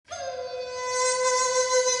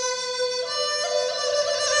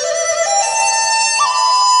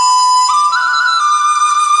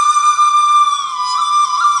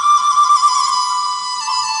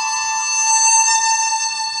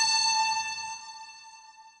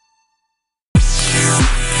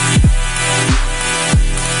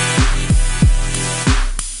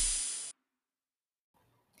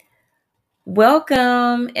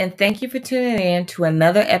Welcome and thank you for tuning in to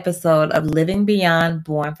another episode of Living Beyond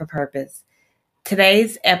Born for Purpose.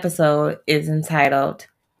 Today's episode is entitled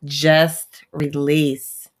Just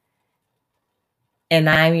Release. And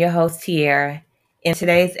I'm your host, Tiara. In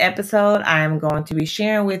today's episode, I'm going to be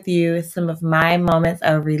sharing with you some of my moments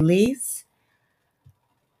of release,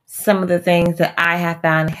 some of the things that I have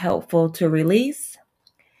found helpful to release,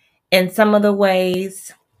 and some of the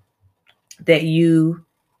ways that you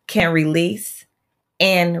can release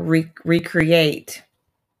and recreate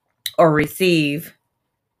or receive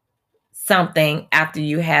something after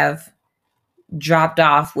you have dropped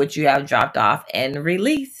off what you have dropped off and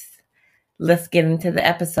release. Let's get into the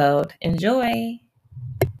episode. Enjoy.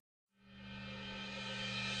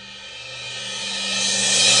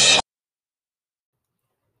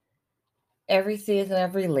 Every season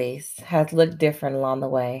of release has looked different along the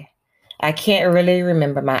way. I can't really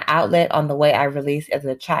remember my outlet on the way I released as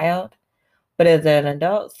a child, but as an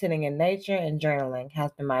adult, sitting in nature and journaling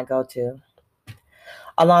has been my go-to.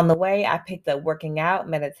 Along the way, I picked up working out,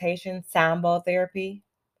 meditation, sound bowl therapy.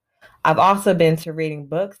 I've also been to reading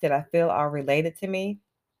books that I feel are related to me,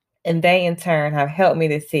 and they in turn have helped me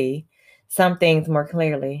to see some things more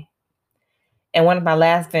clearly. And one of my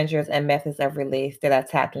last ventures and methods of release that I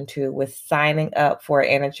tapped into was signing up for an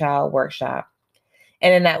inner child workshop.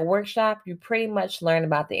 And in that workshop, you pretty much learn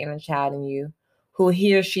about the inner child in you, who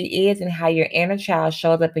he or she is, and how your inner child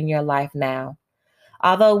shows up in your life now.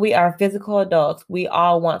 Although we are physical adults, we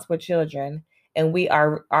all once were children, and we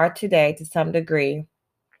are today to some degree.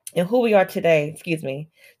 And who we are today,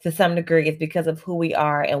 to some degree is because of who we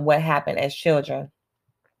are and what happened as children.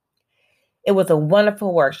 It was a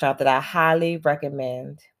wonderful workshop that I highly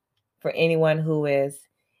recommend for anyone who is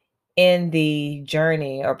in the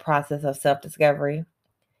journey or process of self-discovery.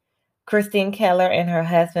 Christine Keller and her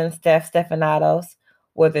husband, Steph Stephanatos,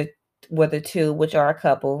 were the two, which are a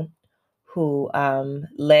couple, who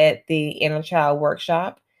led the Inner Child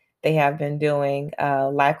Workshop. They have been doing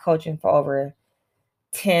life coaching for over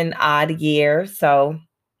 10 odd years. So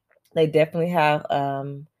they definitely have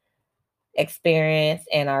experience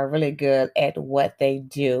and are really good at what they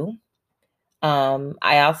do.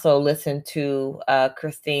 I also listen to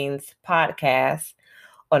Christine's podcast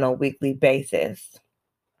on a weekly basis.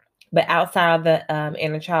 But outside of the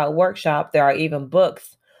Inner Child Workshop, there are even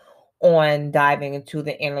books on diving into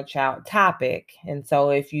the inner child topic. And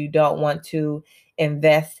so if you don't want to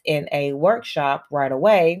invest in a workshop right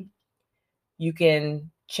away, you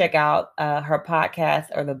can check out her podcast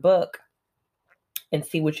or the book and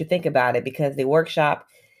see what you think about it, because the workshop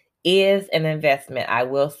is an investment, I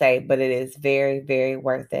will say, but it is very, very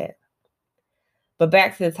worth it. But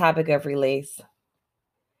back to the topic of release.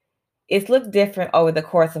 It's looked different over the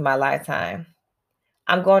course of my lifetime.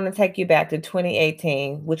 I'm going to take you back to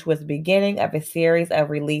 2018, which was the beginning of a series of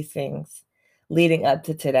releasings leading up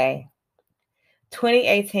to today.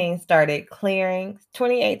 2018, I started clearing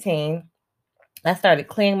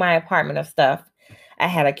my apartment of stuff I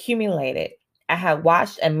had accumulated. I had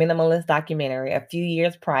watched a minimalist documentary a few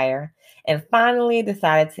years prior and finally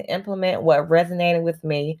decided to implement what resonated with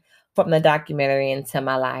me from the documentary into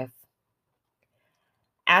my life.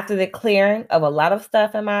 After the clearing of a lot of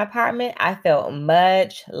stuff in my apartment, I felt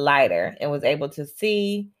much lighter and was able to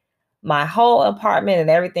see my whole apartment and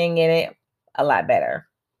everything in it a lot better.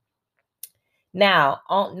 Now,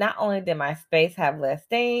 not only did my space have less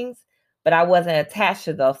things, but I wasn't attached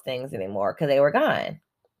to those things anymore because they were gone.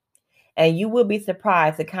 And you will be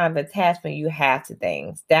surprised the kind of attachment you have to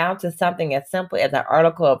things, down to something as simple as an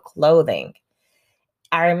article of clothing.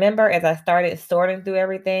 I remember as I started sorting through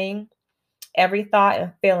everything, every thought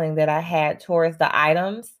and feeling that I had towards the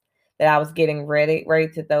items that I was getting ready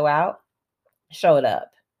to throw out showed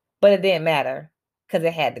up. But it didn't matter because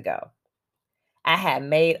it had to go. I had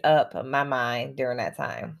made up my mind during that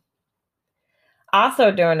time.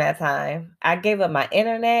 Also during that time, I gave up my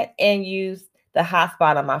internet and used the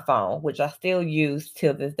hotspot on my phone, which I still use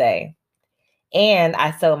till this day. And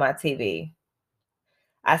I sold my TV.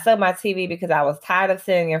 I sold my TV because I was tired of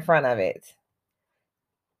sitting in front of it.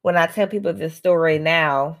 When I tell people this story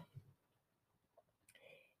now,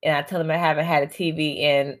 and I tell them I haven't had a TV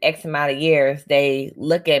in X amount of years, they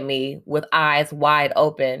look at me with eyes wide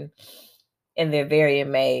open and they're very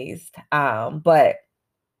amazed. But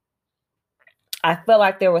I felt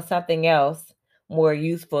like there was something else more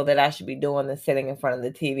useful that I should be doing than sitting in front of the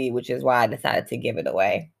TV, which is why I decided to give it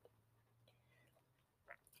away.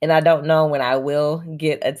 And I don't know when I will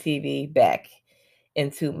get a TV back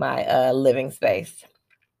into my living space.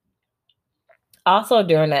 Also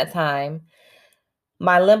during that time,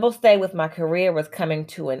 my limbo stay with my career was coming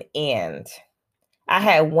to an end. I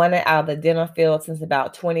had wanted out of the dental field since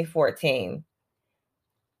about 2014.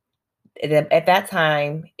 At that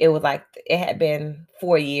time, it was like it had been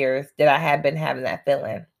 4 years that I had been having that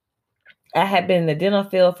feeling. I had been in the dental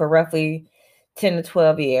field for roughly 10 to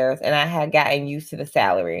 12 years, and I had gotten used to the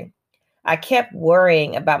salary. I kept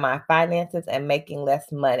worrying about my finances and making less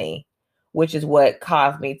money, which is what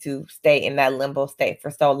caused me to stay in that limbo state for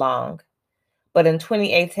so long. But in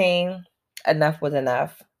 2018, enough was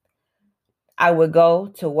enough. I would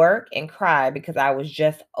go to work and cry because I was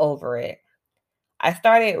just over it. I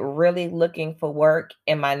started really looking for work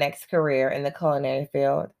in my next career in the culinary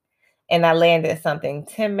field, and I landed something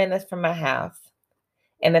 10 minutes from my house.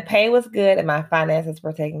 And the pay was good and my finances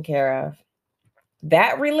were taken care of.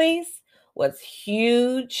 That release was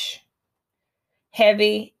huge,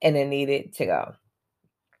 heavy, and it needed to go.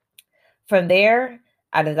 From there,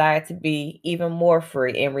 I desired to be even more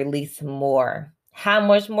free and release more. How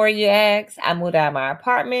much more, you ask? I moved out of my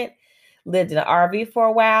apartment, lived in an RV for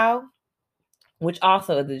a while, which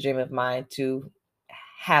also is a dream of mine to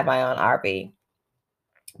have my own RV.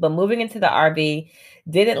 But moving into the RV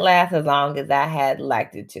didn't last as long as I had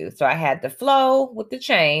liked it to. So I had to flow with the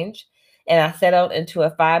change, and I settled into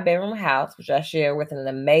a 5-bedroom house, which I shared with an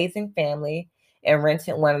amazing family and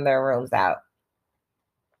rented one of their rooms out.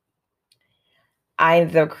 I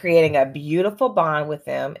ended up creating a beautiful bond with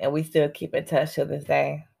them, and we still keep in touch to this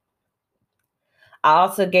day. I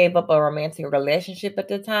also gave up a romantic relationship at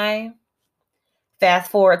the time.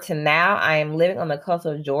 Fast forward to now, I am living on the coast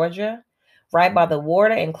of Georgia, right by the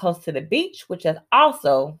water and close to the beach, which has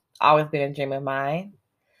also always been a dream of mine.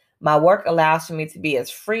 My work allows for me to be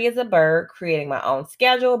as free as a bird, creating my own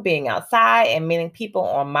schedule, being outside, and meeting people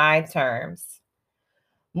on my terms.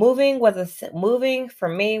 Moving for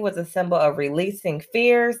me was a symbol of releasing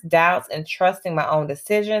fears, doubts, and trusting my own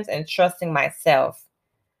decisions and trusting myself.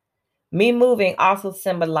 Me moving also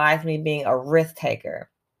symbolized me being a risk taker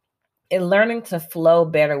and learning to flow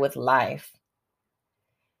better with life.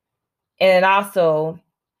 And it also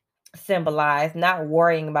symbolized not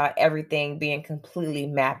worrying about everything being completely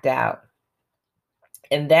mapped out.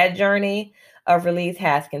 And that journey of release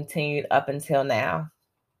has continued up until now.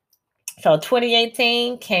 So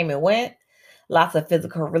 2018 came and went. Lots of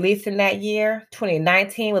physical release in that year.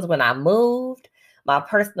 2019 was when I moved. My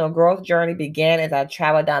personal growth journey began as I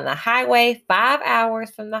traveled down the highway 5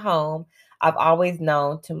 hours from the home. I've always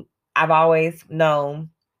known to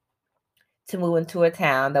move into a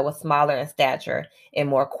town that was smaller in stature and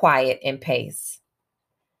more quiet in pace.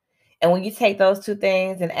 And when you take those two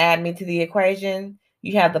things and add me to the equation,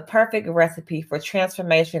 you have the perfect recipe for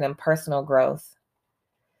transformation and personal growth.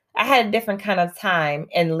 I had a different kind of time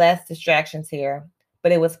and less distractions here,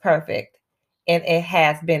 but it was perfect, and it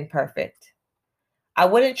has been perfect. I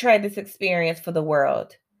wouldn't trade this experience for the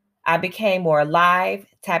world. I became more alive,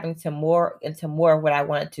 tapping into more of what I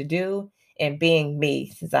wanted to do, and being me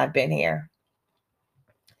since I've been here.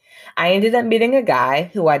 I ended up meeting a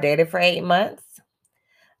guy who I dated for 8 months.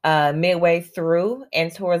 Midway through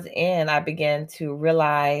and towards the end, I began to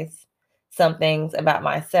realize some things about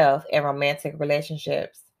myself and romantic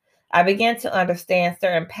relationships. I began to understand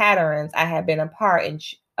certain patterns I had been a part in.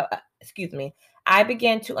 I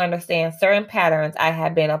began to understand certain patterns I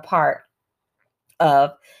had been a part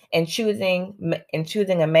of in choosing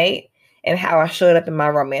a mate and how I showed up in my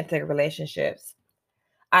romantic relationships.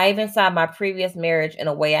 I even saw my previous marriage in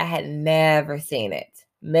a way I had never seen it.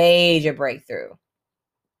 Major breakthrough.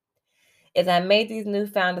 As I made these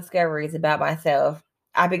newfound discoveries about myself,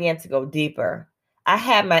 I began to go deeper. I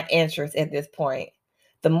had my interests at this point.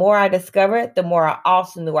 The more I discovered, the more I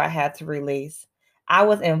also knew I had to release. I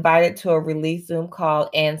was invited to a release Zoom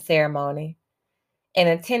call and ceremony, and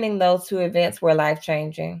attending those 2 events were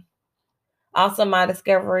life-changing. Also, my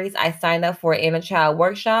discoveries, I signed up for an inner child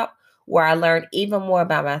workshop where I learned even more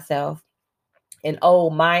about myself and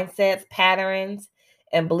old mindsets, patterns,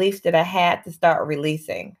 and beliefs that I had to start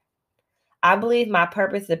releasing. I believe my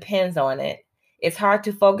purpose depends on it. It's hard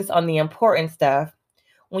to focus on the important stuff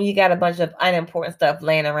when you got a bunch of unimportant stuff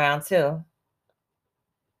laying around too.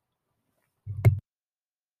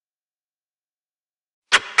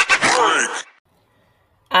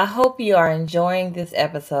 I hope you are enjoying this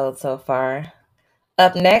episode so far.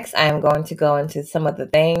 Up next, I am going to go into some of the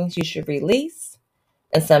things you should release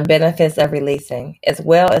and some benefits of releasing, as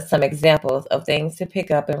well as some examples of things to pick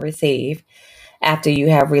up and receive after you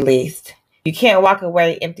have released. You can't walk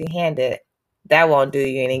away empty-handed. That won't do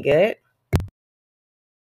you any good.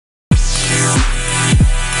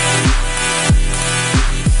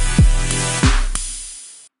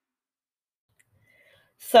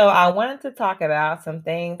 So I wanted to talk about some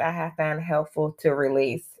things I have found helpful to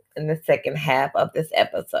release in the second half of this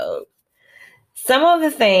episode. Some of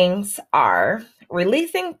the things are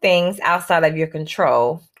releasing things outside of your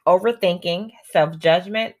control, overthinking,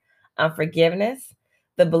 self-judgment, unforgiveness,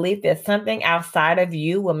 the belief that something outside of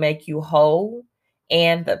you will make you whole,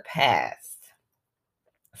 and the past.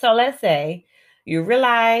 So let's say you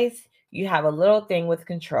realize you have a little thing with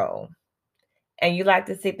control and you like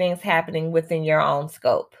to see things happening within your own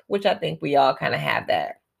scope, which I think we all kind of have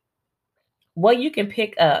that. What you can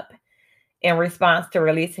pick up in response to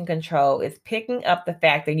releasing control is picking up the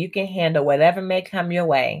fact that you can handle whatever may come your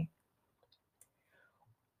way.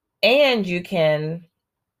 And you can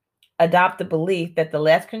adopt the belief that the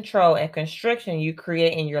less control and constriction you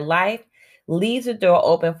create in your life leaves the door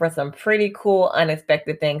open for some pretty cool,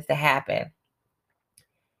 unexpected things to happen.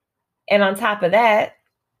 And on top of that,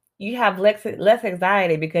 you have less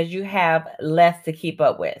anxiety because you have less to keep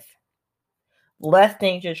up with, less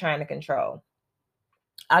things you're trying to control.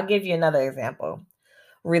 I'll give you another example.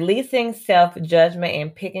 Releasing self-judgment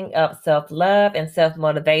and picking up self-love and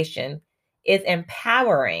self-motivation is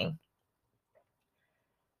empowering.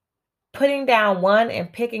 Putting down one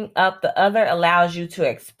and picking up the other allows you to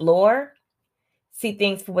explore, see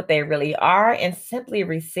things for what they really are, and simply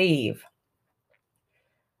receive.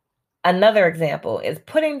 Another example is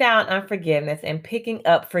putting down unforgiveness and picking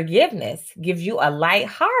up forgiveness gives you a light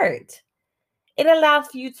heart. It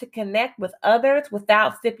allows you to connect with others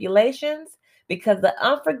without stipulations because the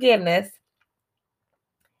unforgiveness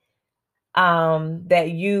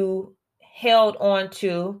that you held on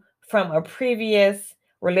to from a previous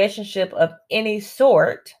relationship of any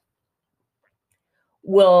sort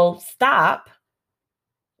will stop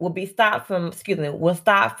from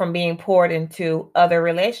being poured into other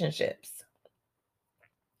relationships.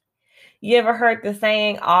 You ever heard the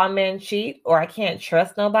saying, all men cheat, or I can't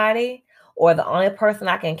trust nobody, or the only person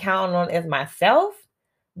I can count on is myself?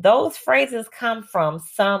 Those phrases come from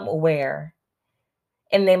somewhere.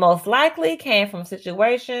 And they most likely came from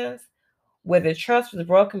situations where the trust was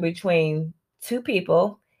broken between two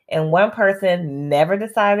people and one person never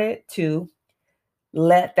decided to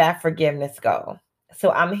let that forgiveness go.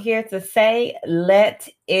 So I'm here to say, let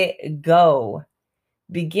it go.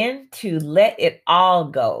 Begin to let it all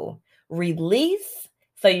go. Release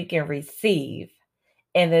so you can receive.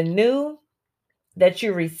 And the new that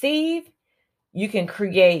you receive, you can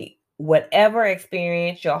create whatever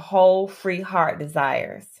experience your whole free heart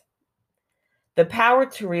desires. The power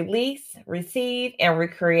to release, receive, and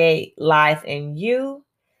recreate lies in you.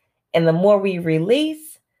 And the more we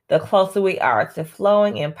release, the closer we are to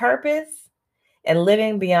flowing in purpose and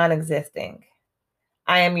living beyond existing.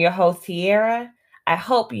 I am your host, Tiara. I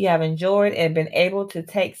hope you have enjoyed and been able to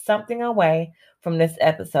take something away from this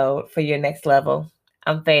episode for your next level.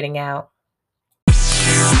 I'm fading out.